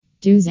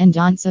Do's and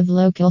don'ts of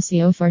local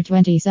SEO for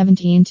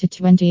 2017 to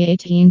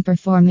 2018.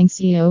 Performing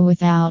SEO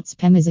without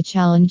spam is a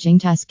challenging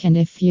task, and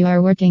if you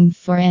are working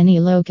for any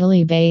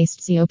locally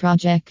based SEO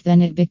project,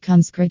 then it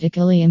becomes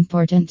critically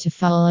important to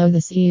follow the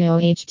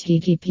SEO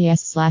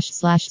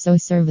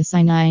https:// service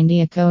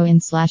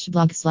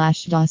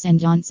i90.co/blog/dos and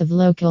don'ts of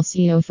local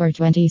SEO for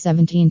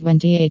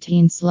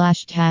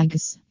 2017-2018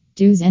 /tags.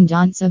 Do's and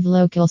don'ts of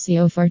local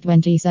SEO for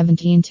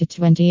 2017 to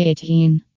 2018.